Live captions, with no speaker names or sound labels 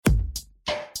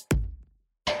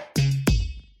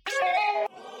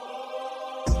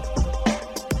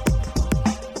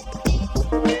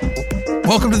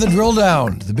Welcome to the Drill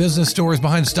Down, the business stories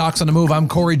behind stocks on the move. I'm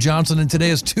Corey Johnson, and today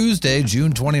is Tuesday,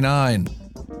 June 29.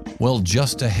 Well,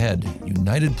 just ahead,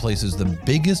 United places the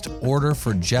biggest order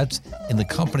for jets in the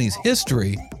company's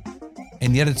history,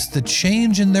 and yet it's the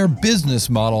change in their business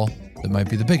model that might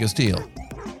be the biggest deal.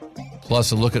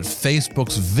 Plus, a look at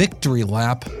Facebook's victory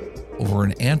lap over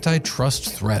an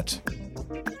antitrust threat.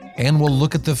 And we'll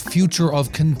look at the future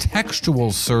of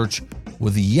contextual search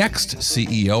with Yext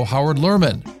CEO Howard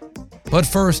Lerman. But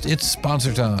first, it's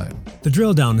sponsor time. The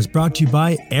Drill Down is brought to you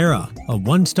by Era, a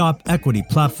one-stop equity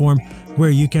platform where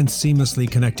you can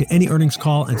seamlessly connect to any earnings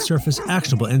call and surface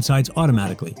actionable insights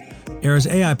automatically. Era's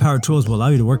AI-powered tools will allow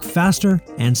you to work faster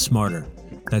and smarter.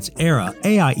 That's Era,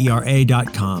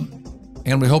 AIERA.com.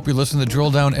 And we hope you listen to the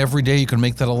Drill Down every day. You can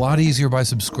make that a lot easier by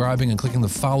subscribing and clicking the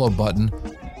follow button.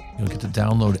 You'll get to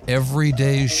download every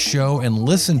day's show and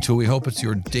listen to it. We hope it's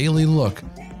your daily look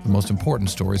at the most important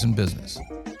stories in business.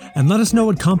 And let us know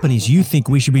what companies you think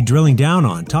we should be drilling down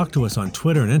on. Talk to us on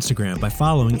Twitter and Instagram by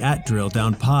following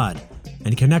 @DrillDownPod.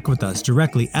 And connect with us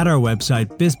directly at our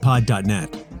website,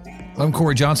 bizpod.net. I'm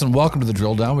Corey Johnson. Welcome to the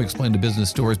Drill Down. We explain the business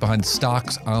stories behind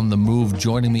stocks on the move.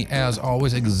 Joining me, as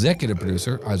always, executive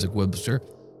producer Isaac Webster.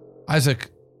 Isaac,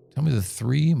 tell me the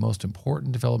three most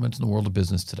important developments in the world of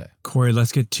business today. Corey,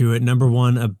 let's get to it. Number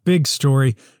one, a big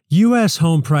story. U.S.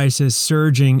 home prices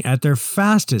surging at their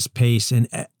fastest pace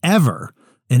ever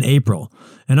in April.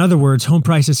 In other words, home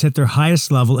prices hit their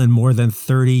highest level in more than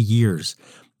 30 years.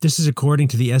 This is according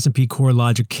to the S&P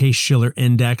CoreLogic Case-Shiller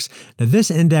Index. Now,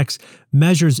 this index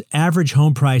measures average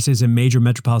home prices in major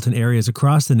metropolitan areas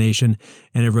across the nation,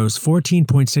 and it rose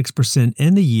 14.6%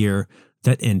 in the year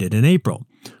that ended in April.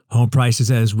 Home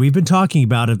prices, as we've been talking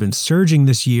about, have been surging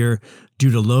this year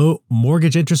due to low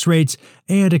mortgage interest rates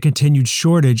and a continued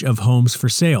shortage of homes for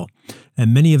sale.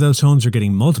 And many of those homes are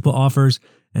getting multiple offers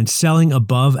and selling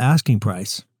above asking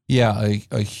price. Yeah,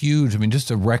 a huge, just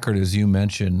a record, as you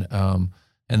mentioned. And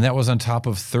that was on top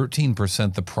of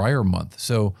 13% the prior month.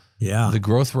 So the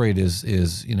growth rate is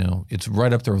it's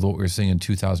right up there with what we were seeing in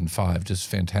 2005. Just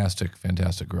fantastic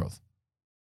growth.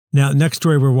 Now, next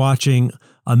story we're watching,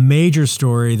 a major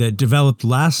story that developed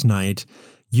last night.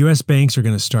 U.S. banks are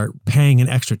going to start paying an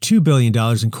extra $2 billion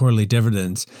in quarterly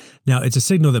dividends. Now, it's a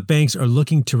signal that banks are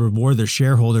looking to reward their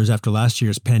shareholders after last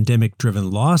year's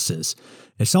pandemic-driven losses.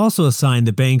 It's also a sign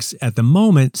that banks at the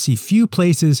moment see few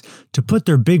places to put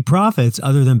their big profits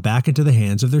other than back into the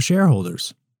hands of their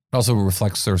shareholders. It also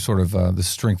reflects their sort of the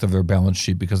strength of their balance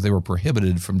sheet because they were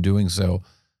prohibited from doing so,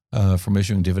 from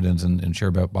issuing dividends and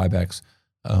share buybacks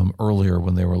earlier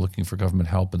when they were looking for government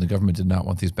help, and the government did not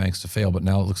want these banks to fail. But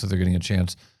now it looks like they're getting a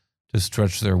chance to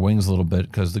stretch their wings a little bit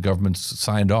because the government's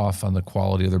signed off on the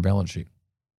quality of their balance sheet.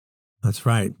 That's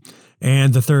right.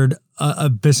 And the third, a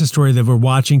business story that we're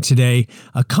watching today,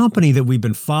 a company that we've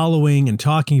been following and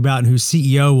talking about and whose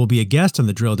CEO will be a guest on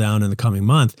the Drill Down in the coming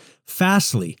month,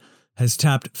 Fastly, has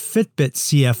tapped Fitbit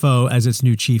CFO as its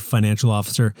new chief financial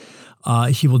officer.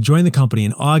 He will join the company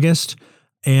in August.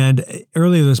 And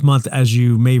earlier this month, as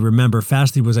you may remember,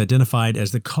 Fastly was identified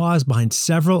as the cause behind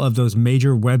several of those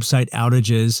major website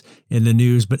outages in the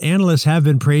news. But analysts have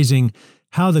been praising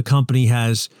how the company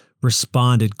has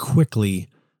responded quickly,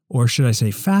 or should I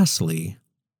say fastly,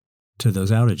 to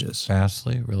those outages.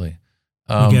 Fastly, really?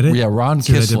 You get it? Yeah, Ron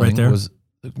Kissling was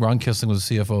the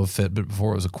CFO of Fitbit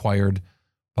before it was acquired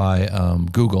by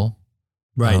Google.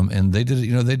 Right. And they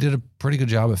did a pretty good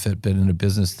job at Fitbit in a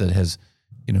business that has,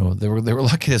 they were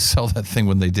lucky to sell that thing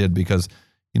when they did because,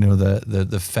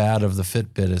 the fad of the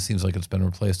Fitbit, it seems like it's been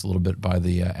replaced a little bit by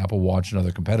the Apple Watch and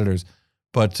other competitors.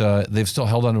 But they've still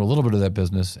held on to a little bit of that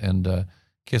business, and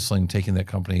Kissling taking that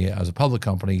company as a public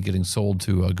company, getting sold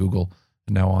to Google,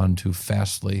 and now on to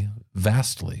vastly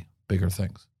bigger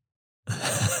things.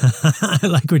 I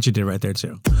like what you did right there,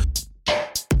 too.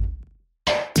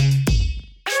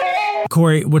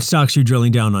 Corey, what stocks are you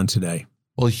drilling down on today?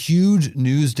 Well, huge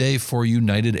news day for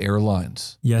United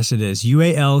Airlines. Yes, it is.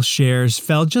 UAL shares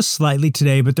fell just slightly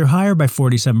today, but they're higher by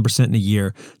 47% in a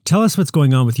year. Tell us what's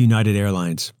going on with United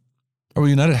Airlines. Well,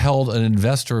 United held an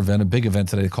investor event, a big event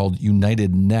today called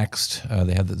United Next.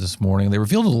 They had that this morning. They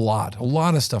revealed a lot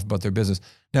of stuff about their business.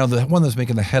 Now, the one that's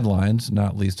making the headlines,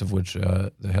 not least of which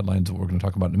the headlines that we're going to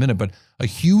talk about in a minute, but a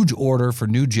huge order for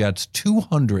new jets,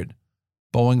 200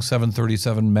 Boeing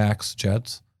 737 MAX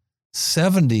jets,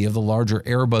 70 of the larger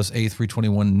Airbus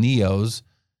A321neos,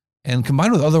 and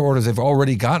combined with other orders they've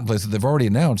already got in place that they've already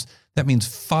announced, that means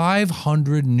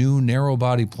 500 new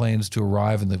narrow-body planes to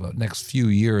arrive in the next few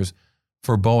years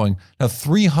for Boeing. Now,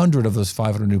 300 of those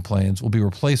 500 new planes will be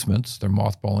replacements. They're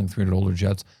mothballing 300 older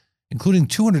jets, including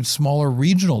 200 smaller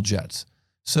regional jets.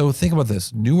 So think about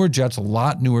this: newer jets, a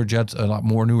lot more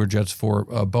newer jets for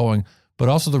Boeing, but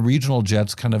also the regional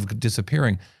jets kind of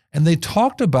disappearing. And they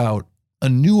talked about a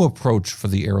new approach for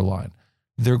the airline.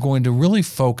 They're going to really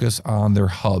focus on their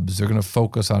hubs. They're going to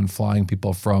focus on flying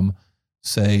people from,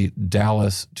 say,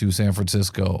 Dallas to San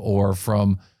Francisco, or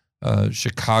from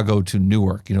Chicago to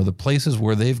Newark. The places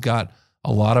where they've got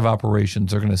a lot of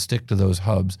operations, they're going to stick to those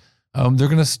hubs. They're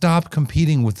going to stop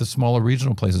competing with the smaller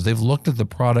regional places. They've looked at the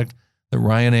product that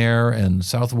Ryanair and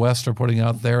Southwest are putting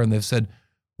out there, and they've said,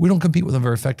 we don't compete with them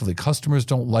very effectively. Customers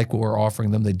don't like what we're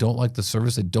offering them. They don't like the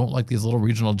service. They don't like these little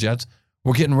regional jets.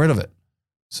 We're getting rid of it.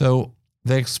 So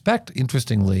they expect,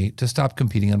 interestingly, to stop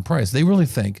competing on price. They really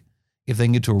think if they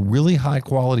can get to a really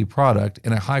high-quality product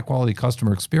and a high-quality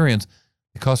customer experience,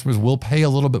 the customers will pay a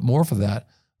little bit more for that,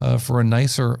 for a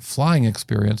nicer flying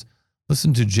experience.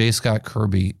 Listen to J. Scott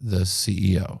Kirby, the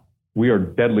CEO. We are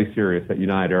deadly serious at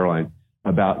United Airlines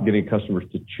about getting customers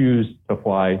to choose to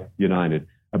fly United,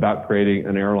 about creating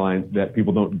an airline that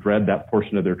people don't dread that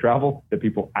portion of their travel, that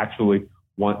people actually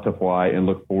want to fly and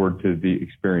look forward to the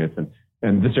experience.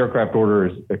 And this aircraft order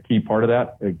is a key part of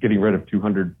that, getting rid of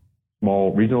 200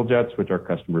 small regional jets, which our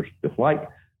customers dislike,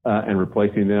 and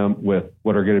replacing them with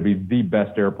what are going to be the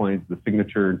best airplanes, the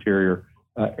signature interior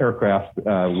aircraft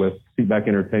with seatback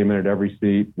entertainment at every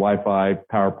seat, Wi-Fi,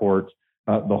 power ports,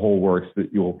 the whole works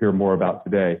that you'll hear more about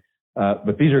today.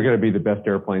 But these are going to be the best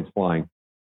airplanes flying.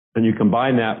 And you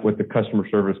combine that with the customer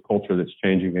service culture that's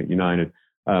changing at United.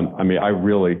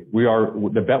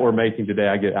 The bet we're making today,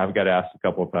 I've got asked a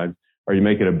couple of times, are you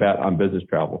making a bet on business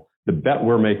travel? The bet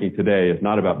we're making today is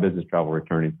not about business travel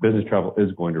returning. Business travel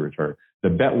is going to return. The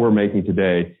bet we're making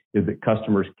today is that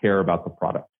customers care about the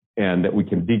product and that we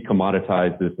can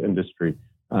decommoditize this industry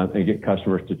and get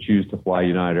customers to choose to fly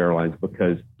United Airlines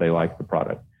because they like the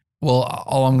product. Well,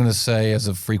 all I'm going to say as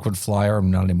a frequent flyer, I'm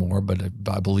not anymore, but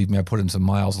believe me, I put in some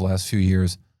miles the last few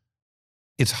years.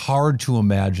 It's hard to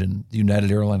imagine the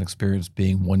United Airline experience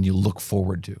being one you look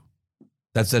forward to.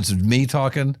 That's me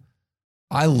talking.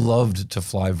 I loved to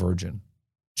fly Virgin.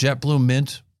 JetBlue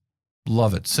Mint,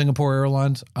 love it. Singapore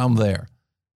Airlines, I'm there.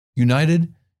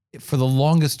 United, for the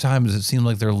longest time, it seemed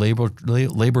like their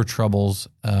labor troubles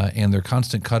and their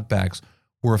constant cutbacks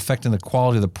were affecting the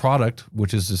quality of the product,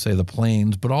 which is to say the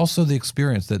planes, but also the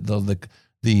experience that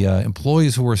the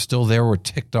employees who were still there were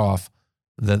ticked off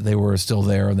that they were still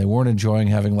there and they weren't enjoying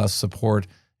having less support,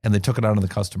 and they took it out on the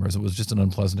customers. It was just an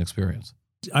unpleasant experience.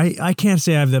 I can't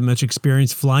say I have that much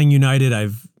experience flying United.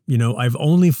 I've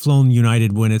only flown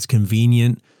United when it's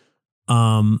convenient.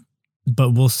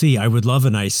 But we'll see. I would love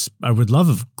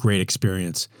a great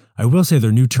experience. I will say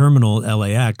their new terminal,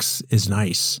 LAX, is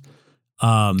nice.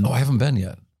 I haven't been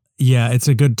yet. Yeah, it's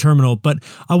a good terminal, but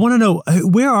I want to know,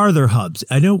 where are their hubs?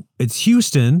 I know it's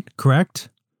Houston, correct?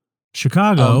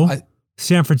 Chicago,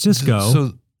 San Francisco.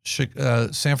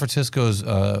 So San Francisco's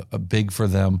big for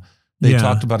them. They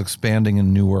talked about expanding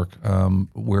in Newark,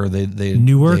 where they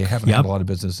haven't had a lot of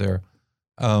business there.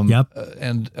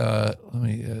 And let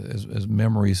me, as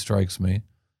memory strikes me,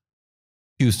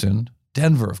 Houston,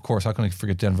 Denver, of course. How can I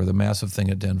forget Denver? The massive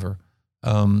thing at Denver,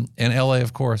 and LA,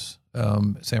 of course,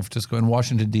 San Francisco, and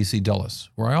Washington D.C., Dulles,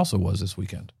 where I also was this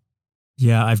weekend.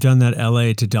 Yeah, I've done that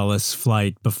LA to Dulles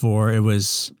flight before.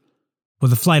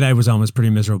 The flight I was on was pretty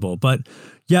miserable, but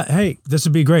yeah, hey, this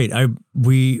would be great.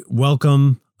 We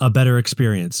welcome a better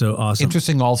experience. So awesome.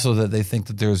 Interesting also that they think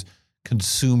that there's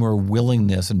consumer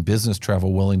willingness and business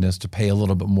travel willingness to pay a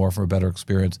little bit more for a better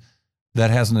experience.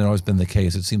 That hasn't always been the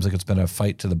case. It seems like it's been a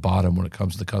fight to the bottom when it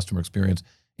comes to the customer experience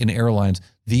in airlines.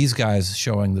 These guys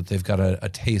showing that they've got a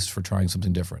taste for trying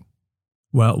something different.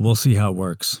 Well, we'll see how it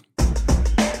works.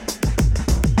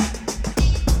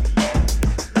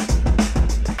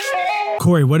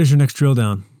 Corey, what is your next drill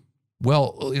down?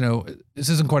 Well, this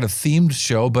isn't quite a themed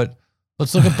show, but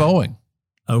let's look at Boeing.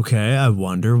 Okay, I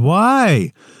wonder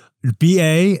why.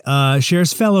 BA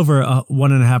shares fell over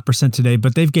 1.5% today,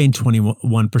 but they've gained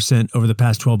 21% over the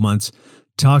past 12 months.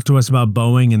 Talk to us about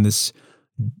Boeing and this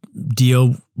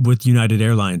deal with United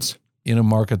Airlines. In a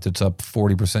market that's up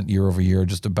 40% year over year,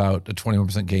 just about a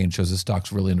 21% gain shows the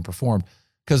stock's really underperformed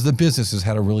because the business has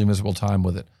had a really miserable time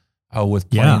with it,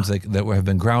 with planes that have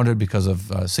been grounded because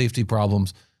of safety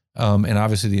problems. And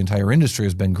obviously the entire industry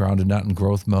has been grounded, not in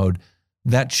growth mode.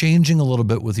 That changing a little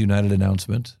bit with United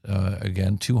announcement.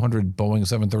 Again, 200 Boeing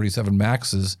 737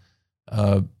 Maxes.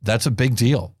 That's a big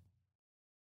deal.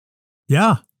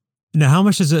 Yeah. Now, how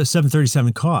much does a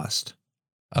 737 cost?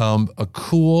 A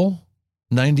cool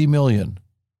 $90 million,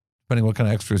 depending what kind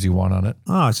of extras you want on it.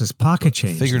 Oh, it's just pocket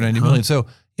change. Figure $90 million. So,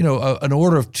 an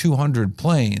order of 200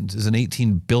 planes is an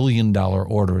 $18 billion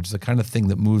order. It's the kind of thing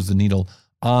that moves the needle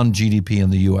on GDP in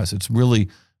the U.S. It's really,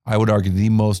 I would argue, the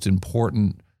most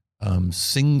important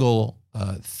single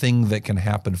thing that can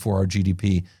happen for our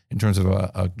GDP in terms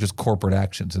of just corporate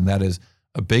actions, and that is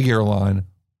a big airline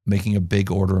making a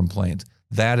big order in planes.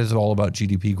 That is all about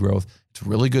GDP growth. It's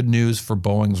really good news for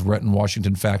Boeing's Renton,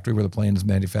 Washington factory where the plane is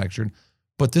manufactured.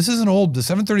 But this isn't old. The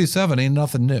 737 ain't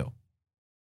nothing new.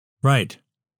 Right.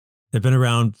 They've been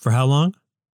around for how long?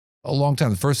 A long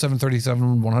time. The first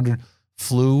 737-100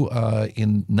 flew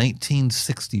in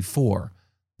 1964.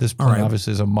 This plane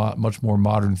obviously is a much more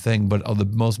modern thing, but of the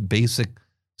most basic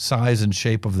size and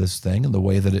shape of this thing and the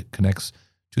way that it connects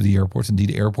to the airports.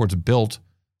 Indeed, airports built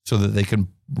so that they can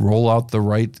roll out the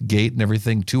right gate and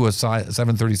everything to a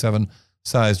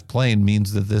 737-sized plane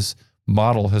means that this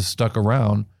model has stuck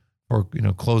around for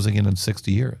closing in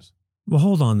 60 years. Well,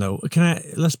 hold on though.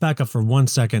 Let's back up for 1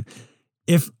 second.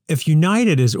 If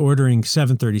United is ordering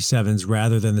 737s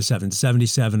rather than the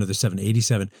 777 or the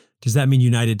 787, does that mean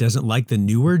United doesn't like the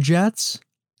newer jets?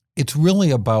 It's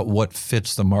really about what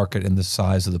fits the market and the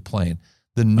size of the plane.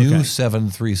 The new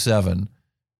 737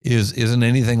 isn't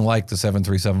anything like the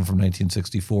 737 from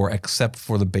 1964, except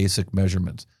for the basic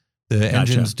measurements. The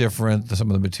engine's different.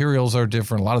 Some of the materials are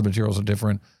different. A lot of the materials are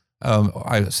different.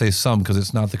 I say some because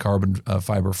it's not the carbon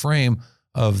fiber frame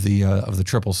of the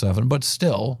 777, but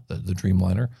still the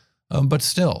Dreamliner. But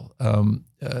still,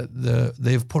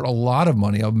 they've put a lot of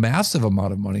money, a massive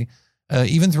amount of money.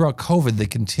 Even throughout COVID, they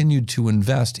continued to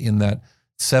invest in that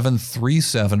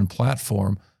 737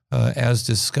 platform, as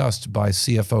discussed by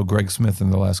CFO Greg Smith in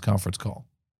the last conference call.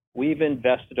 We've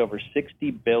invested over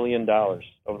 $60 billion over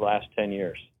the last 10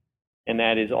 years, and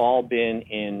that has all been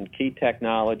in key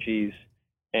technologies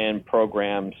and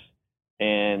programs,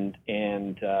 and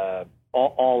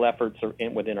all efforts are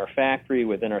within our factory,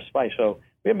 within our supply. So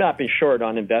we have not been short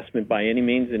on investment by any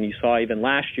means, and you saw even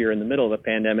last year in the middle of the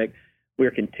pandemic,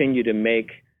 we're continue to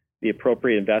make the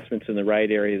appropriate investments in the right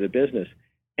area of the business.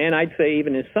 And I'd say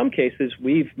even in some cases,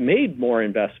 we've made more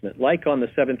investment, like on the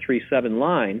 737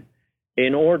 line,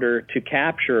 in order to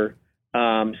capture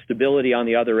stability on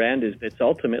the other end. It's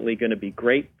ultimately going to be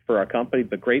great for our company,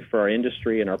 but great for our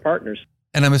industry and our partners.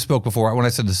 And I misspoke before. When I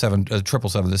said the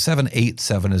 777, the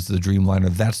 787 is the Dreamliner.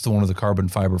 That's the one with the carbon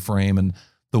fiber frame and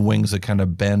the wings that kind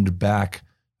of bend back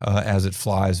as it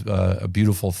flies. A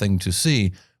beautiful thing to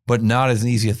see, but not as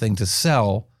easy a thing to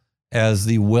sell as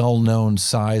the well-known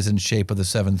size and shape of the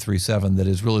 737 that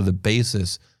is really the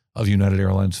basis of United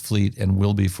Airlines fleet and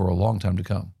will be for a long time to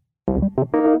come.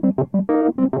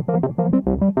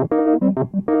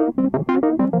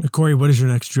 Corey, what is your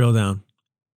next drill down?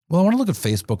 Well, I want to look at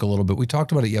Facebook a little bit. We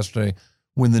talked about it yesterday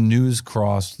when the news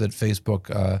crossed that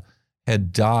Facebook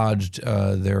had dodged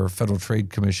their Federal Trade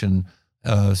Commission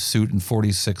suit in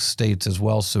 46 states as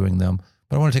well, suing them.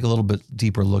 But I want to take a little bit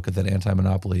deeper look at that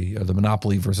anti-monopoly, or the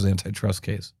monopoly versus antitrust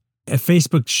case.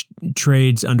 Facebook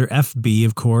trades under FB,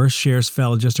 of course. Shares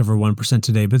fell just over 1%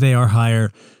 today, but they are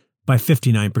higher by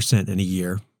 59% in a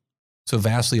year. So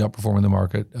vastly outperforming the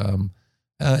market.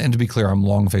 And to be clear, I'm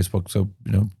long Facebook, so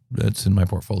it's in my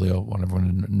portfolio. I want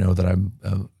everyone to know that I'm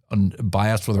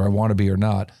unbiased, whether I want to be or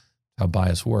not, how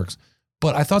bias works.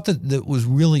 But I thought that it was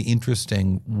really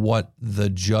interesting what the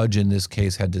judge in this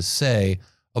case had to say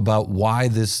about why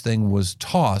this thing was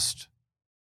tossed,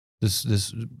 this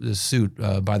suit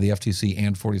by the FTC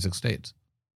and 46 states.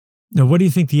 Now, what do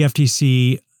you think the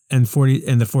FTC and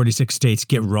the 46 states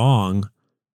get wrong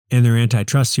in their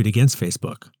antitrust suit against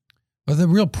Facebook? Well, the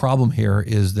real problem here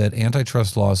is that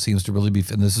antitrust law seems to really be,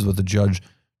 and this is what the judge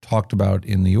talked about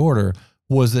in the order,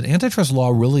 was that antitrust law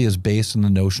really is based on the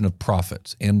notion of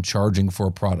profits and charging for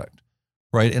a product,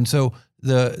 right? And so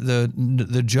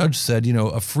the judge said,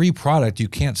 a free product, you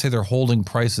can't say they're holding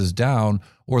prices down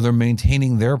or they're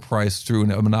maintaining their price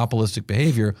through a monopolistic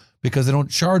behavior because they don't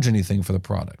charge anything for the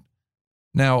product.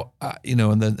 Now,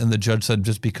 and the judge said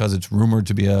just because it's rumored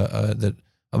to be a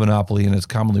monopoly and it's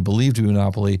commonly believed to be a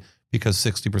monopoly because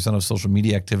 60% of social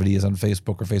media activity is on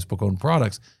Facebook or Facebook-owned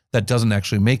products, that doesn't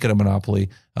actually make it a monopoly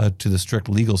to the strict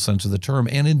legal sense of the term.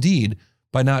 And indeed,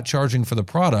 by not charging for the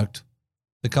product,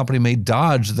 the company may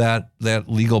dodge that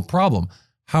legal problem.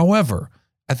 However,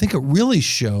 I think it really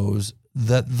shows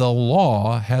that the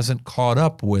law hasn't caught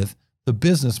up with the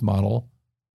business model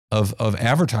of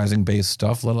advertising-based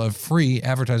stuff, let alone free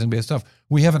advertising-based stuff.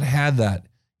 We haven't had that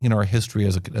in our history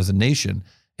as a nation,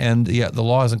 and yet the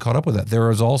law hasn't caught up with that. There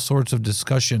is all sorts of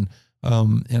discussion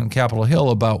in Capitol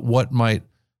Hill about what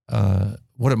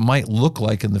it might look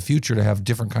like in the future to have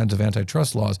different kinds of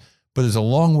antitrust laws, but there's a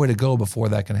long way to go before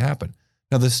that can happen.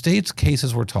 Now, the state's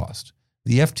cases were tossed.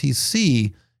 The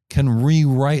FTC can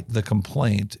rewrite the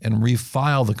complaint and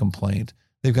refile the complaint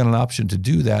they've got an option to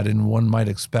do that, and one might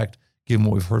expect, given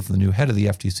what we've heard from the new head of the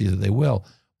FTC, that they will.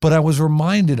 But I was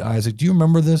reminded, Isaac, do you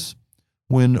remember this?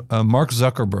 When Mark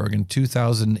Zuckerberg in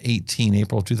 2018,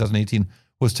 April of 2018,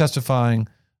 was testifying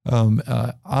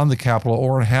on the Capitol,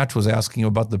 Orrin Hatch was asking him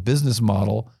about the business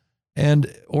model,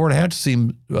 and Orrin Hatch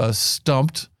seemed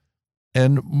stumped,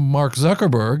 and Mark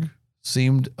Zuckerberg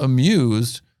seemed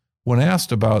amused when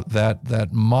asked about that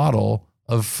model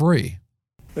of free.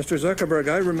 Mr. Zuckerberg,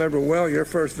 I remember well your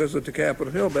first visit to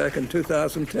Capitol Hill back in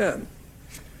 2010.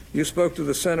 You spoke to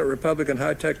the Senate Republican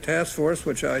High-Tech Task Force,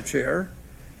 which I chair.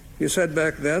 You said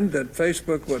back then that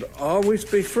Facebook would always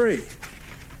be free.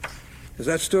 Is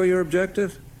that still your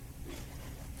objective?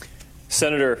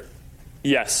 Senator,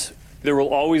 yes. There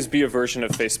will always be a version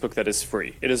of Facebook that is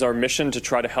free. It is our mission to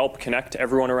try to help connect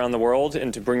everyone around the world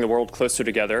and to bring the world closer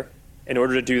together. In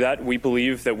order to do that, we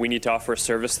believe that we need to offer a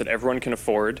service that everyone can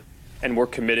afford, and we're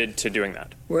committed to doing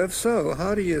that. Well, if so,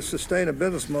 how do you sustain a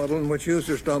business model in which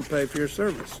users don't pay for your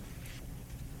service?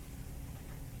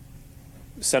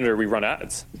 Senator, we run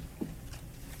ads.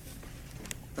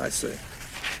 I see.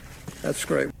 That's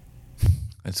great.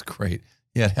 That's great.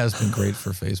 Yeah, it has been great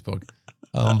for Facebook.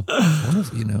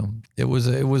 It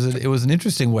was an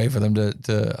interesting way for them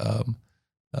to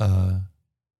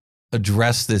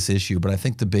address this issue. But I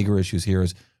think the bigger issues here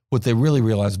is what they really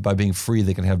realized: by being free,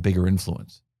 they can have bigger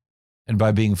influence, and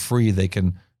by being free, they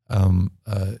can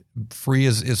free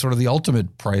is sort of the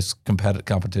ultimate price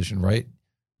competition, right?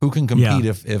 Who can compete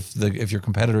if your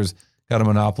competitor's got a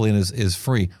monopoly and is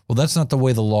free? Well, that's not the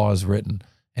way the law is written.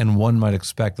 And one might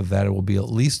expect that it will be at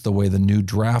least the way the new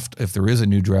draft, if there is a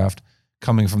new draft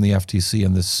coming from the FTC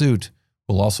in this suit,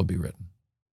 will also be written.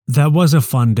 That was a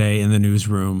fun day in the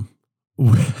newsroom.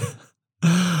 The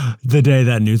day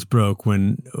that news broke,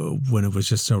 when it was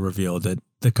just so revealed that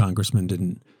the congressman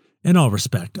didn't, in all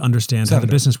respect, understand how the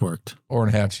business worked.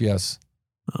 Orrin Hatch, yes.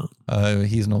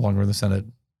 He's no longer in the Senate.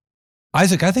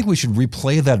 Isaac, I think we should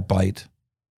replay that bite,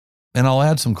 and I'll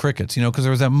add some crickets, because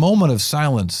there was that moment of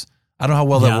silence. I don't know how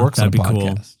well that works on a podcast.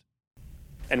 Cool.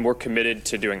 And we're committed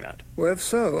to doing that. Well, if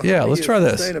so, yeah, let's try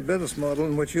this. Sustain a business model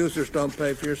in which users don't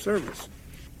pay for your service.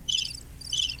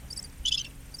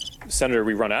 Senator,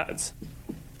 we run ads.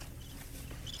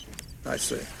 I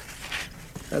see.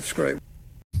 That's great.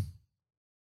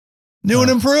 New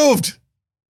and improved.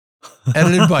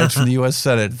 Edited bites from the U.S.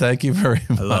 Senate. Thank you very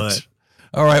much. I love it.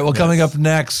 All right, well, coming up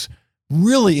next,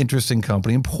 really interesting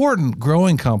company, important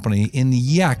growing company in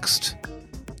Yext.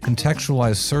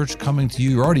 Contextualized search coming to you.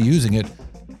 You're already using it.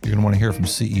 You're going to want to hear from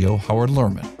CEO Howard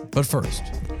Lerman. But first,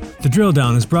 The Drill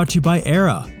Down is brought to you by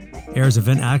Era. Era's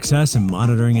event access and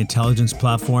monitoring intelligence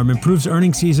platform improves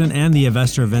earnings season and the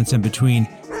investor events in between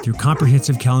through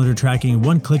comprehensive calendar tracking,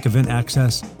 one-click event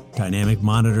access, dynamic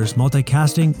monitors,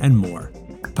 multicasting, and more.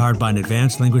 Powered by an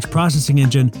advanced language processing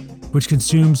engine, which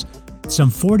consumes some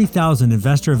 40,000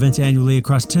 investor events annually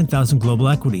across 10,000 global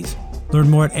equities. Learn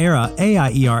more at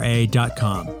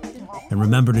AIERA.com. And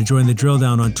remember to join the Drill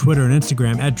Down on Twitter and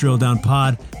Instagram at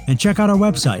DrillDownPod, and check out our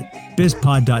website,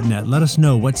 bizpod.net. Let us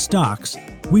know what stocks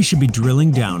we should be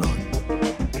drilling down on.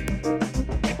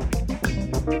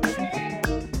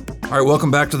 all right,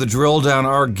 welcome back to the Drill Down.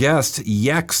 Our guest,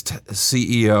 Yext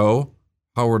CEO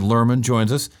Howard Lerman,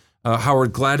 joins us.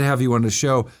 Howard, glad to have you on the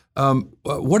show.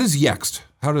 What is Yext?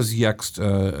 How does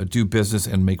Yext do business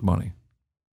and make money?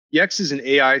 Yext is an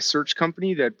AI search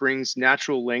company that brings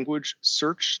natural language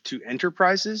search to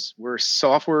enterprises. We're a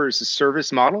software as a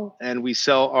service model, and we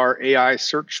sell our AI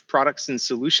search products and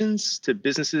solutions to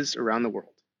businesses around the world.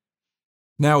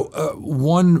 Now,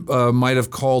 one might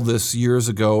have called this years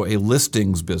ago a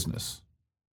listings business.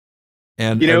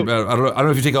 And, I don't know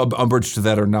if you take umbrage to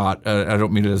that or not. I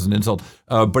don't mean it as an insult,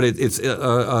 but it's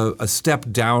a step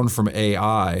down from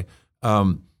AI.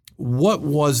 What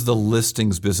was the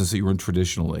listings business that you were in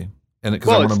traditionally? And because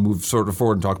I want to move sort of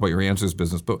forward and talk about your answers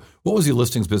business, but what was your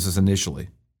listings business initially?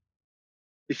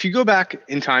 If you go back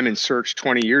in time and search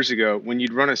 20 years ago, when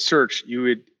you'd run a search, you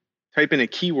would type in a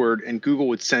keyword and Google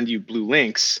would send you blue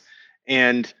links.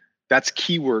 And that's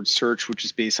keyword search, which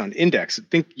is based on index.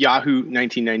 Think Yahoo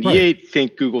 1998, right.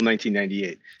 Think Google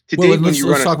 1998. Today,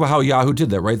 let's talk about how Yahoo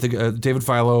did that, right? David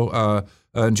Filo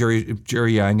and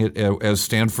Jerry Yang at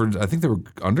Stanford, I think they were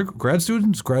grad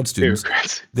students.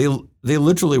 They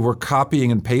literally were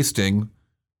copying and pasting,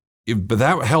 but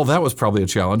that was probably a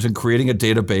challenge, and creating a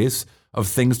database of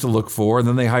things to look for. And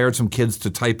then they hired some kids to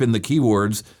type in the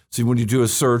keywords. So when you do a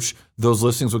search, those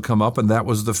listings would come up, and that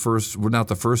was not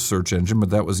the first search engine, but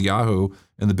that was Yahoo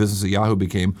and the business that Yahoo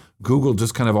became. Google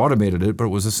just kind of automated it, but it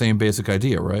was the same basic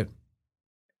idea, right?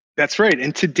 That's right.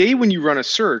 And today, when you run a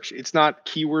search, it's not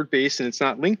keyword based and it's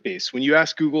not link based. When you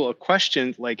ask Google a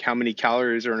question like how many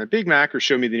calories are in a Big Mac or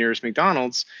show me the nearest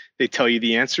McDonald's, they tell you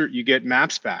the answer, you get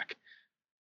maps back.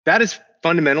 That is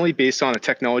fundamentally based on a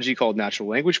technology called natural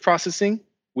language processing,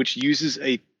 which uses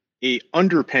a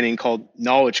underpinning called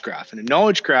knowledge graph. And a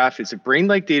knowledge graph is a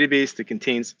brain-like database that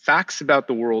contains facts about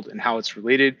the world and how it's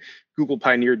related. Google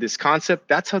pioneered this concept.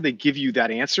 That's how they give you that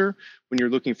answer when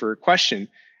you're looking for a question.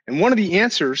 And one of the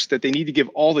answers that they need to give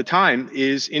all the time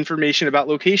is information about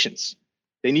locations.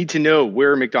 They need to know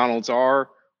where McDonald's are,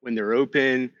 when they're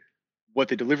open, what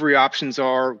the delivery options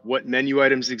are, what menu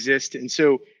items exist. And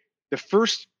so the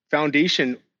first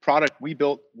foundation product we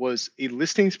built was a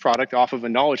listings product off of a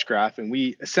knowledge graph. And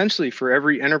we essentially, for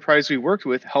every enterprise we worked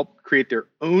with, helped create their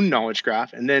own knowledge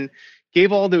graph and then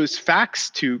gave all those facts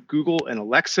to Google and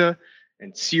Alexa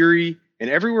and Siri and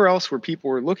everywhere else where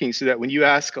people were looking, so that when you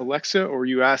ask Alexa or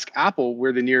you ask Apple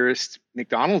where the nearest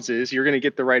McDonald's is, you're going to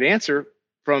get the right answer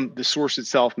from the source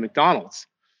itself, McDonald's.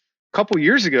 A couple of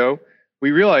years ago,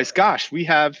 we realized, gosh, we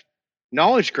have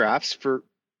knowledge graphs for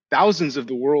thousands of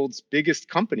the world's biggest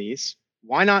companies.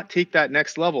 Why not take that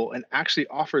next level and actually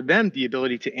offer them the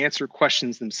ability to answer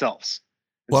questions themselves?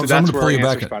 And well, so that's where our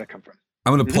answers back. product come from.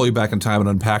 I'm going to pull you back in time and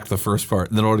unpack the first part,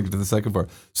 and then I want to get to the second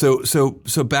part. So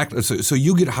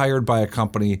you get hired by a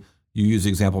company. You use the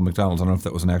example of McDonald's. I don't know if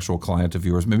that was an actual client of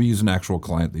yours. Maybe use an actual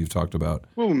client that you've talked about.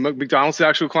 Well, McDonald's is an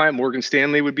actual client. Morgan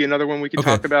Stanley would be another one we could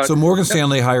talk about. So Morgan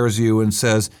Stanley hires you and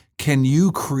says, "Can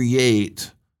you create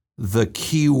the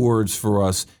keywords for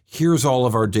us? Here's all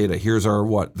of our data. Here's our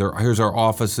here's our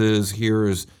offices.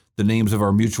 Here's the names of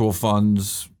our mutual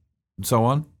funds, and so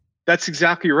on." That's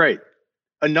exactly right.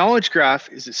 A knowledge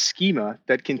graph is a schema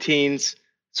that contains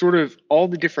sort of all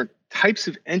the different types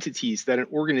of entities that an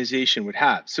organization would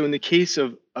have. So in the case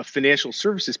of a financial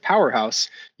services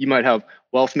powerhouse, you might have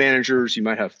wealth managers, you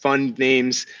might have fund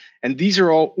names, and these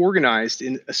are all organized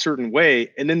in a certain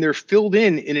way, and then they're filled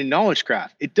in a knowledge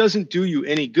graph. It doesn't do you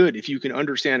any good if you can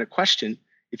understand a question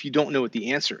if you don't know what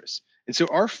the answer is. And so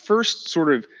our first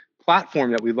sort of platform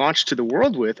that we launched to the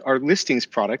world with, our listings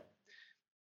product,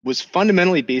 was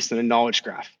fundamentally based on a knowledge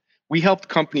graph. We helped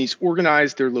companies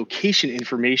organize their location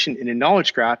information in a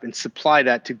knowledge graph and supply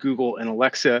that to Google and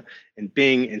Alexa and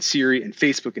Bing and Siri and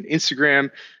Facebook and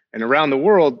Instagram. And around the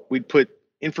world, we'd put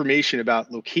information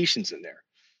about locations in there.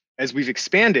 As we've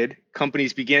expanded,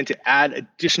 companies began to add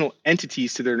additional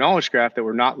entities to their knowledge graph that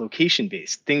were not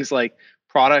location-based. Things like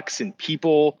products and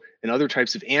people and other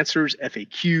types of answers,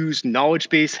 FAQs,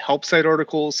 knowledge-based help site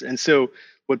articles. And so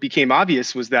what became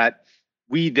obvious was that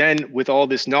we then, with all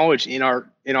this knowledge in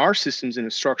our systems in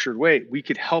a structured way, we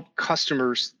could help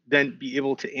customers then be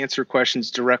able to answer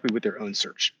questions directly with their own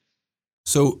search.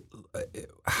 So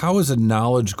how is a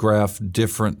knowledge graph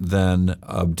different than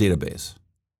a database?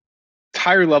 It's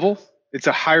higher level. It's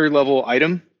a higher level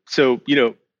item. So,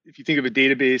 if you think of a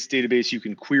database, you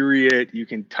can query it, you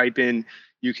can type in,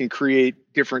 you can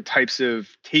create different types of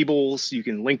tables, you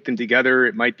can link them together.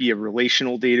 It might be a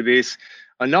relational database.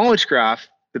 A knowledge graph,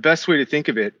 the best way to think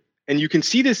of it, and you can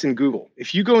see this in Google.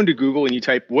 If you go into Google and you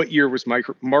type, what year was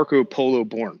Marco Polo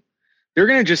born? They're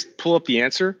going to just pull up the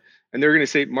answer and they're going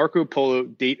to say Marco Polo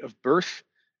date of birth.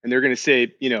 And they're going to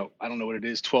say, I don't know what it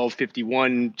is,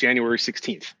 1251, January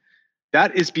 16th.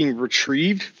 That is being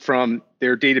retrieved from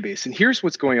their database. And here's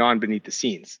what's going on beneath the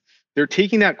scenes. They're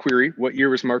taking that query, what year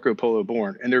was Marco Polo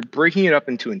born? And they're breaking it up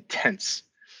into intents.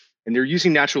 And they're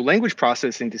using natural language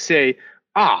processing to say,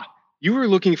 you were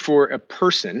looking for a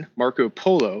person, Marco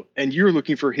Polo, and you're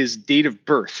looking for his date of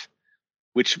birth,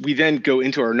 which we then go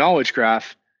into our knowledge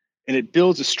graph, and it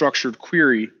builds a structured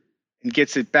query and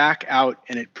gets it back out,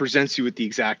 and it presents you with the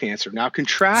exact answer. Now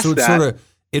contrast so it's that. Sort of,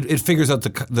 it figures out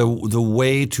the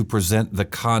way to present the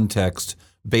context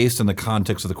based on the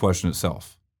context of the question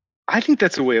itself. I think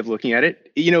that's a way of looking at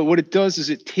it. What it does is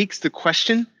it takes the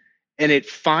question and it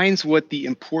finds what the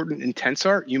important intents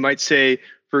are. You might say,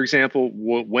 for example,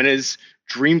 when is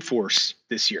Dreamforce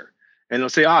this year? And they'll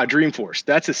say, Dreamforce.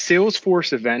 That's a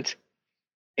Salesforce event,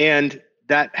 and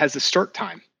that has a start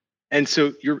time. And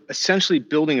so you're essentially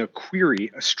building a query,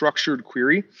 a structured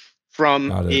query from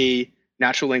a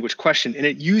natural language question. And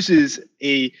it uses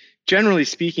generally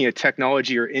speaking, a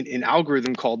technology or an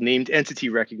algorithm called named entity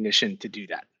recognition to do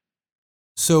that.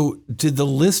 So did the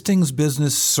listings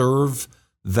business serve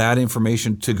that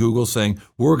information to Google, saying,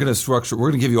 we're going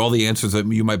to give you all the answers that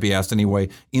you might be asked anyway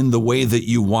in the way that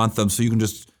you want them, so you can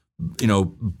just,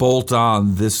 bolt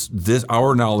on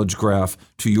our knowledge graph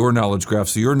to your knowledge graph,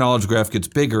 so your knowledge graph gets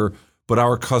bigger, but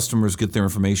our customers get their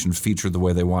information featured the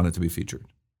way they want it to be featured?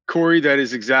 Corey, that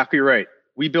is exactly right.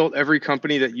 we built every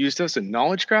company that used us a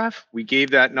knowledge graph. We gave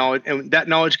that knowledge, and that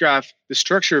knowledge graph, the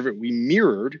structure of it, we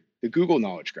mirrored the Google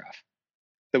knowledge graph,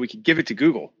 that we could give it to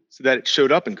Google so that it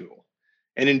showed up in Google.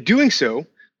 And in doing so,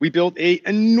 we built an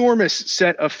enormous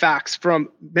set of facts from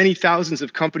many thousands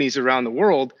of companies around the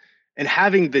world. And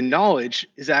having the knowledge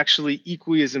is actually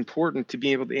equally as important to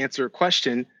being able to answer a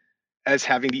question as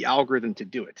having the algorithm to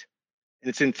do it. And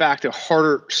it's in fact a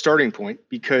harder starting point,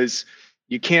 because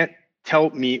you can't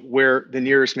tell me where the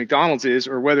nearest McDonald's is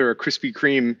or whether a Krispy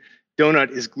Kreme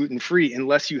donut is gluten-free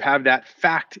unless you have that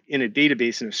fact in a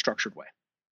database in a structured way.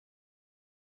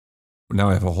 Now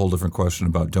I have a whole different question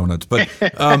about donuts, but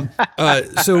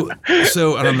so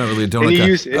and I'm not really a donut guy.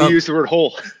 And you use the word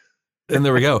whole. And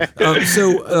there we go.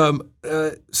 So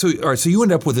all right. So you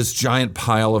end up with this giant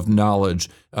pile of knowledge,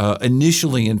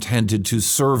 initially intended to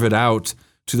serve it out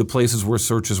to the places where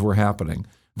searches were happening.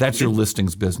 That's your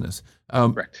listings business.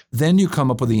 Correct. Then you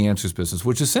come up with the answers business,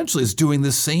 which essentially is doing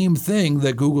the same thing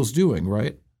that Google's doing,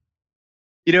 right?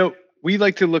 We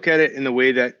like to look at it in the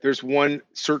way that there's one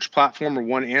search platform or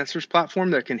one answers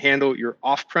platform that can handle your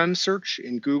off-prem search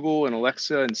in Google and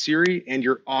Alexa and Siri, and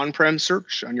your on-prem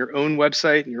search on your own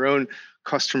website and your own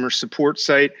customer support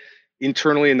site.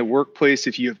 Internally in the workplace,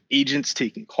 if you have agents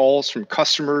taking calls from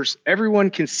customers,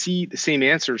 everyone can see the same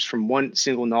answers from one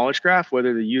single knowledge graph,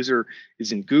 whether the user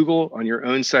is in Google, on your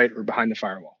own site, or behind the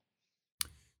firewall.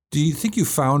 Do you think you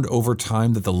found over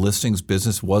time that the listings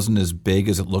business wasn't as big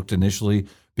as it looked initially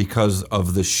because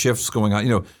of the shifts going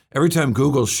on? Every time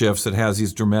Google shifts, it has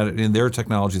these dramatic, in their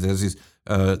technology, it has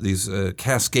these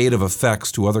cascade of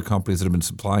effects to other companies that have been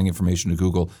supplying information to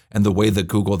Google, and the way that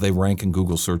they rank in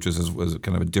Google searches was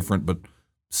kind of a different but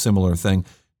similar thing.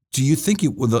 Do you think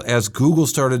as Google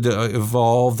started to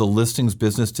evolve, the listings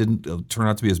business didn't turn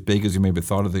out to be as big as you maybe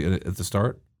thought at the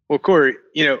start? Well, Corey,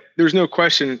 there's no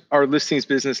question our listings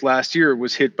business last year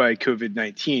was hit by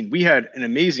COVID-19. We had an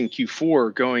amazing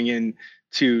Q4 going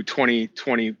into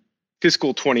 2020,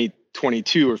 fiscal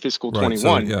 2022 or fiscal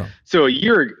 21. Right, so a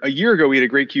year ago, we had a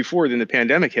great Q4, then the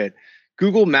pandemic hit.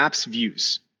 Google Maps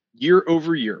views year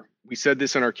over year. We said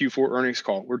this on our Q4 earnings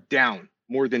call. We're down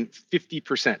more than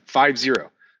 50%, 50.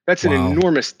 That's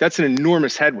an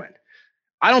enormous headwind.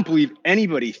 I don't believe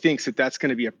anybody thinks that that's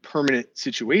going to be a permanent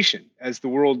situation as the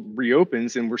world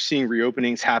reopens, and we're seeing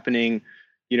reopenings happening,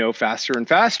 faster and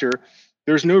faster.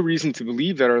 There's no reason to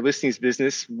believe that our listings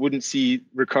business wouldn't see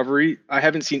recovery. I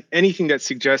haven't seen anything that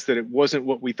suggests that it wasn't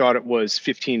what we thought it was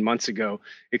 15 months ago,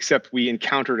 except we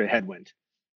encountered a headwind.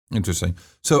 Interesting.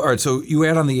 So, all right. So you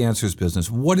add on the answers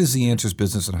business. What is the answers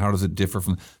business, and how does it differ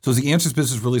from? So is the answers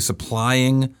business really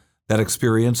supplying that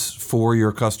experience for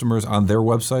your customers on their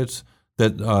websites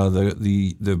that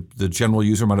the general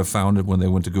user might have found it when they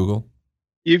went to Google?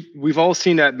 We've all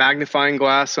seen that magnifying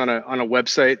glass on a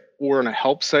website or on a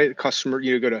help site. A customer,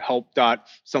 go to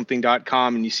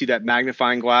help.something.com and you see that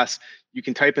magnifying glass. You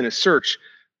can type in a search.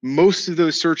 Most of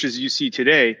those searches you see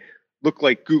today look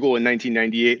like Google in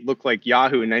 1998, look like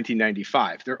Yahoo in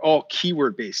 1995. They're all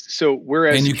keyword based. So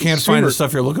whereas and you can't find the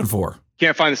stuff you're looking for.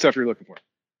 Can't find the stuff you're looking for.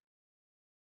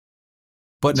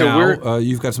 But so now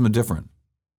you've got something different.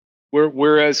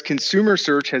 Whereas consumer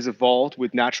search has evolved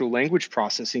with natural language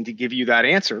processing to give you that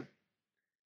answer,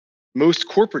 most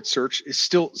corporate search is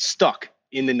still stuck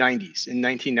in the 90s, in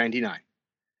 1999.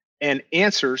 And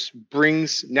Answers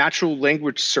brings natural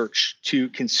language search to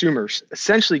consumers,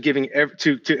 essentially giving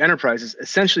to enterprises,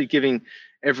 essentially giving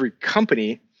every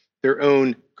company their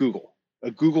own Google,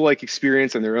 a Google-like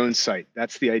experience on their own site.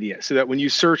 That's the idea. So that when you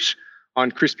search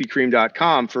on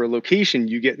KrispyKreme.com for a location,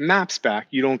 you get maps back.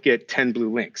 You don't get 10 blue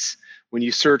links. When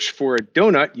you search for a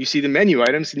donut, you see the menu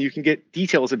items and you can get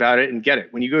details about it and get it.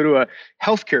 When you go to a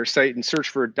healthcare site and search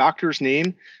for a doctor's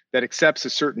name that accepts a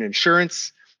certain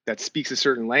insurance, that speaks a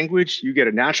certain language, you get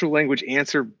a natural language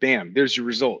answer, bam, there's your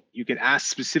result. You can ask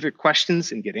specific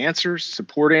questions and get answers,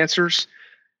 support answers,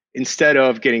 instead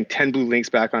of getting 10 blue links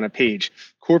back on a page.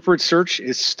 Corporate search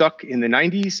is stuck in the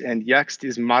 90s, and Yext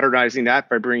is modernizing that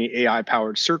by bringing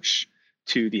AI-powered search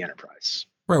to the enterprise.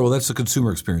 Right. Well, that's the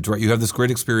consumer experience, right? You have this great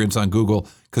experience on Google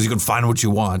because you can find what you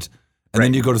want. And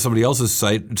then you go to somebody else's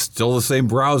site. It's still the same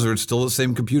browser. It's still the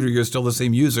same computer. You're still the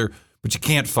same user, but you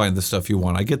can't find the stuff you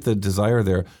want. I get the desire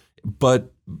there.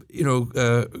 But,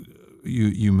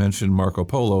 you mentioned Marco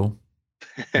Polo,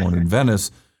 born in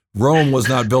Venice. Rome was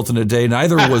not built in a day.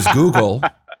 Neither was Google.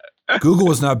 Google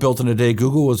was not built in a day.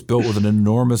 Google was built with an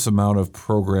enormous amount of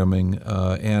programming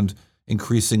and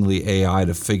increasingly AI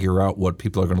to figure out what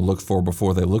people are going to look for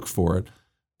before they look for it.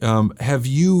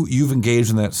 You've engaged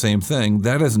in that same thing?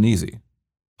 That isn't easy.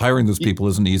 Hiring those people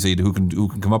isn't easy who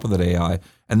can come up with that AI,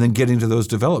 and then getting to those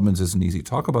developments isn't easy.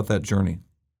 Talk about that journey.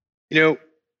 You know,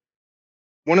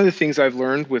 one of the things I've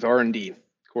learned with R&D,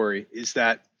 Corey, is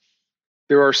that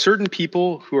there are certain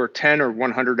people who are 10 or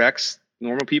 100x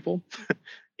normal people,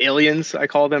 aliens, I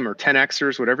call them, or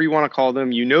 10xers, whatever you want to call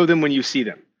them. You know them when you see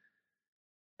them.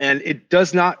 And it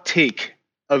does not take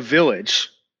a village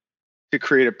to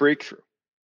create a breakthrough.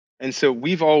 And so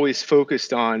we've always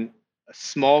focused on a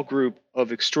small group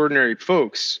of extraordinary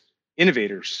folks,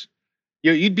 innovators.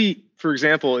 You'd be, for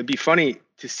example, it'd be funny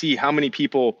to see how many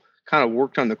people kind of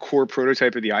worked on the core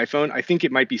prototype of the iPhone. I think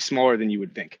it might be smaller than you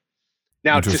would think.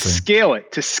 Now, to scale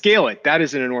it, that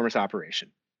is an enormous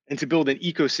operation. And to build an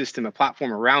ecosystem, a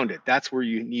platform around it, that's where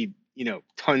you need,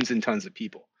 tons and tons of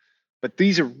people. But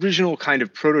these original kind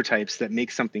of prototypes that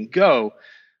make something go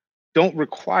don't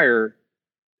require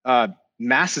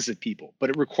masses of people, but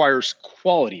it requires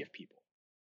quality of people.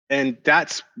 And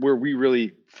that's where we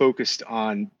really focused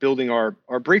on building our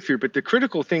breakthrough. But the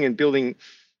critical thing in building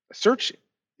a search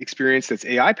experience that's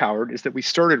AI powered is that we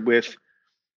started with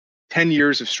 10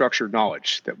 years of structured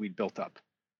knowledge that we'd built up.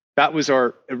 That was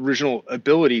our original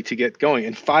ability to get going.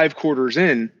 And 5 quarters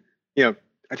in, I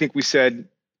think we said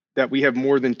that we have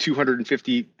more than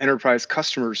 250 enterprise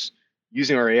customers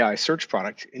using our AI search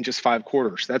product in just 5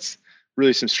 quarters. That's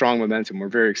really some strong momentum. We're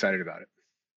very excited about it.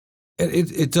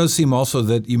 It does seem also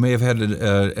that you may have had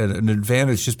an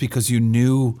advantage just because you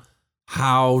knew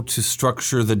how to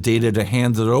structure the data to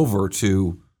hand it over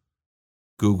to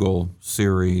Google,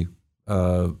 Siri,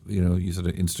 you said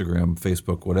Instagram,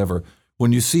 Facebook, whatever.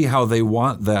 When you see how they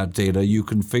want that data, you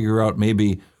can figure out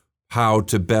maybe how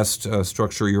to best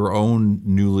structure your own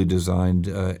newly designed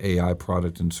AI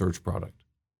product and search product.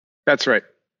 That's right.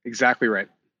 Exactly right.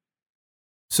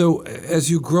 So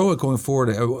as you grow it going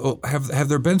forward, have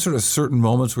there been sort of certain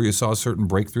moments where you saw certain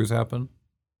breakthroughs happen?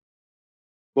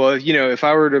 Well, if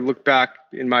I were to look back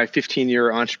in my 15-year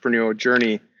entrepreneurial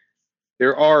journey,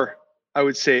 there are, I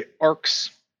would say, arcs.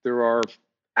 There are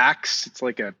acts. It's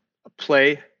like a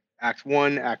play, act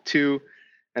 1, act 2.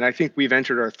 And I think we've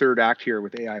entered our 3rd act here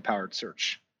with AI-powered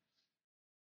search.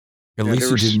 At least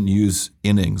you didn't use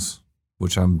innings,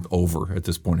 which I'm over at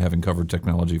this point, having covered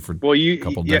technology for a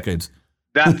couple decades.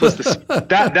 That plus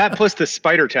that plus the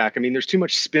spider tack. I mean, there's too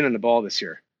much spin on the ball this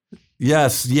year.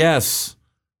 Yes.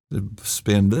 The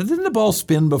spin. Didn't the ball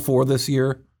spin before this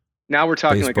year? Now we're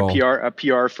talking baseball. Like a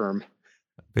PR firm.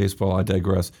 Baseball. I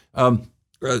digress.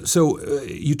 So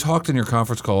you talked in your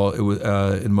conference call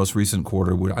in the most recent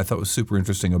quarter, which I thought was super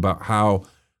interesting, about how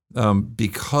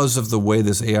because of the way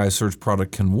this AI search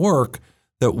product can work,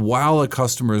 that while a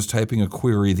customer is typing a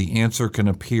query, the answer can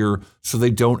appear so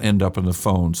they don't end up on the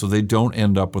phone, so they don't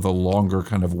end up with a longer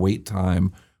kind of wait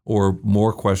time or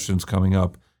more questions coming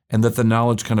up, and that the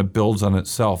knowledge kind of builds on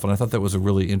itself. And I thought that was a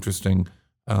really interesting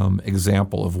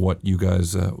example of what you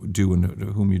guys do and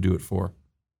whom you do it for.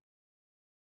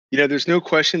 There's no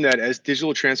question that as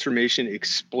digital transformation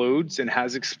explodes and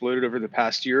has exploded over the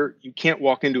past year, you can't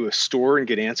walk into a store and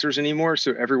get answers anymore.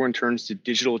 So everyone turns to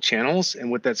digital channels.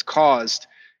 And what that's caused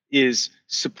is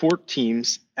support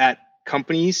teams at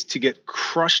companies to get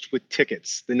crushed with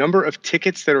tickets. The number of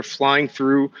tickets that are flying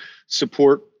through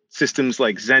support systems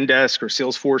like Zendesk or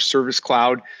Salesforce Service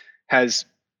Cloud has,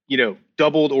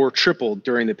 doubled or tripled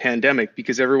during the pandemic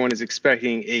because everyone is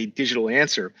expecting a digital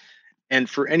answer. And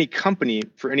for any company,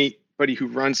 for anybody who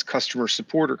runs customer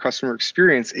support or customer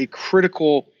experience, a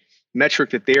critical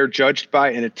metric that they are judged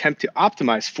by and attempt to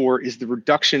optimize for is the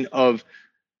reduction of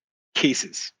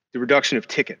cases, the reduction of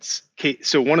tickets.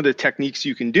 So one of the techniques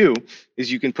you can do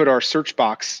is you can put our search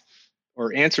box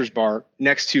or answers bar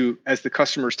next to, as the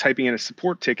customer is typing in a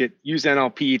support ticket, use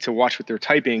NLP to watch what they're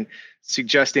typing,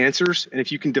 suggest answers. And if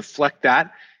you can deflect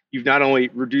that, you've not only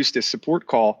reduced a support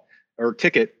call or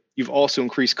ticket, you've also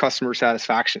increased customer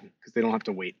satisfaction because they don't have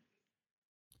to wait.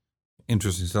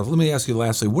 Interesting stuff. Let me ask you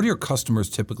lastly, what do your customers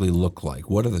typically look like?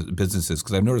 What are the businesses?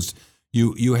 Because I've noticed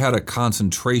you had a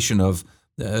concentration of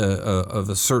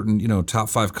a certain, top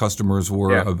 5 customers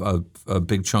were a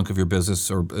big chunk of your business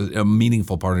or a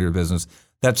meaningful part of your business.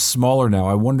 That's smaller now.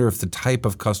 I wonder if the type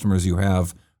of customers you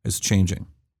have is changing.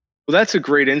 Well, that's a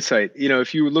great insight.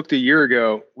 If you looked a year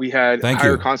ago, we had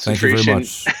higher concentration. Thank you very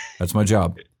much. That's my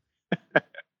job.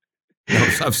 No,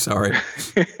 I'm sorry.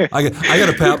 I got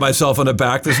to pat myself on the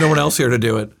back. There's no one else here to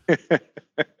do it.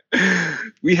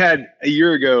 We had a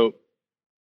year ago,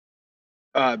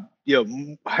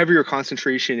 heavier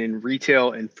concentration in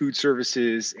retail and food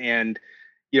services and,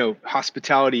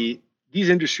 hospitality. These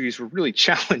industries were really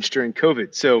challenged during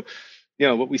COVID. So,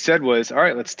 what we said was, all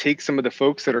right, let's take some of the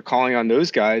folks that are calling on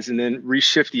those guys and then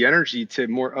reshift the energy to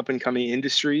more up and coming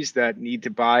industries that need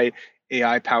to buy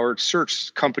AI-powered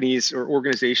search. Companies or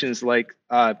organizations like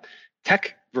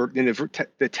tech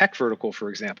the tech vertical, for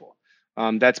example.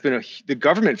 That's been the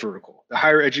government vertical, the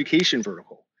higher education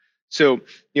vertical. So,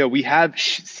 we have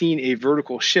seen a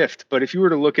vertical shift. But if you were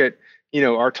to look at,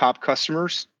 our top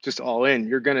customers, just all in,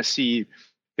 you're going to see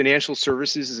financial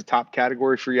services is a top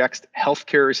category for Yext.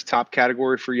 Healthcare is a top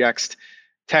category for Yext.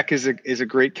 Tech is a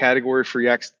great category for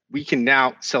Yext. We can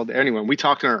now sell to anyone. We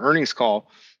talked in our earnings call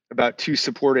about 2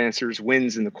 support answers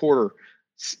wins in the quarter,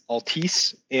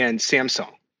 Altice and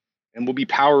Samsung. And we'll be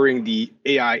powering the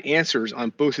AI answers on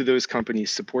both of those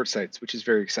companies' support sites, which is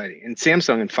very exciting. And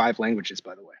Samsung in 5 languages,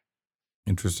 by the way.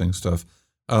 Interesting stuff.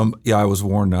 I was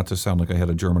warned not to sound like I had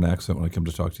a German accent when I come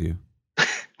to talk to you.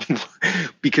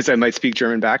 Because I might speak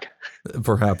German back?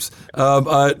 Perhaps.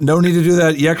 No need to do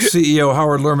that. Yext CEO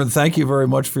Howard Lerman, thank you very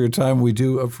much for your time. We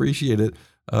do appreciate it.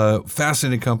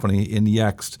 Fascinating company in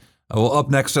Yext. Well, up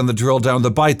next on the drill down,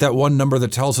 the bite, that one number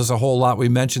that tells us a whole lot. We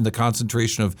mentioned the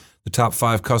concentration of the top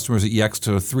 5 customers at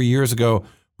Yext 3 years ago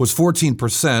was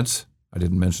 14%. I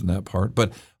didn't mention that part.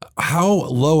 But how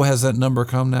low has that number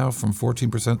come now from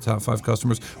 14% top 5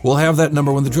 customers? We'll have that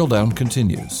number when the drill down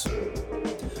continues.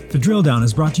 The Drill Down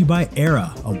is brought to you by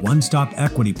Era, a one-stop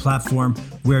equity platform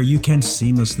where you can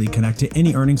seamlessly connect to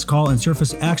any earnings call and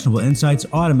surface actionable insights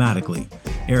automatically.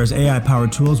 Era's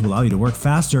AI-powered tools will allow you to work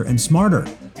faster and smarter.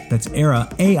 That's Era,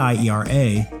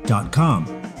 AIERA.com.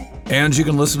 And you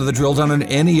can listen to The Drill Down on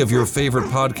any of your favorite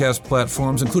podcast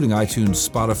platforms, including iTunes,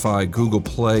 Spotify, Google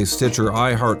Play, Stitcher,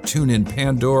 iHeart, TuneIn,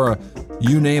 Pandora,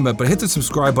 you name it. But hit the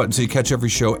subscribe button so you catch every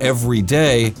show every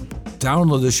day.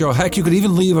 Download the show. Heck, you could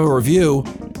even leave a review.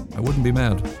 I wouldn't be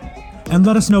mad. And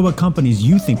let us know what companies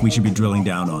you think we should be drilling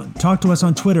down on. Talk to us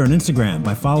on Twitter and Instagram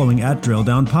by following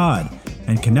 @DrillDownPod.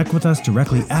 And connect with us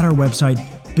directly at our website,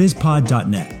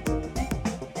 bizpod.net.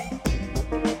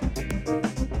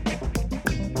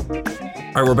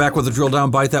 All right, we're back with the Drill Down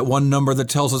Bite, that one number that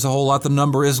tells us a whole lot. The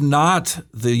number is not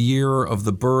the year of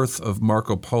the birth of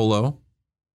Marco Polo.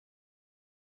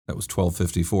 That was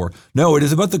 1254. No, it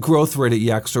is about the growth rate at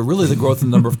Yext, or really the growth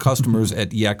in the number of customers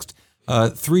at Yext.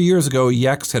 3 years ago,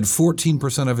 Yext had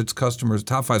 14% of its customers,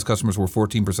 top 5 customers were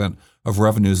 14% of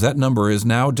revenues. That number is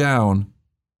now down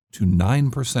to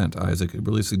 9%, Isaac. It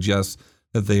really suggests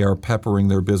that they are peppering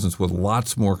their business with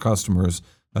lots more customers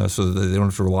so that they don't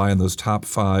have to rely on those top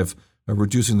 5,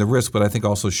 reducing the risk, but I think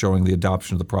also showing the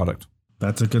adoption of the product.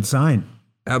 That's a good sign.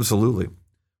 Absolutely.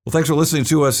 Well, thanks for listening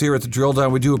to us here at The Drill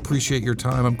Down. We do appreciate your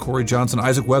time. I'm Corey Johnson.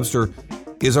 Isaac Webster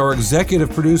is our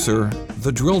executive producer.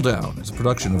 The Drill Down is a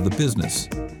production of the Business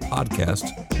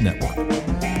Podcast Network.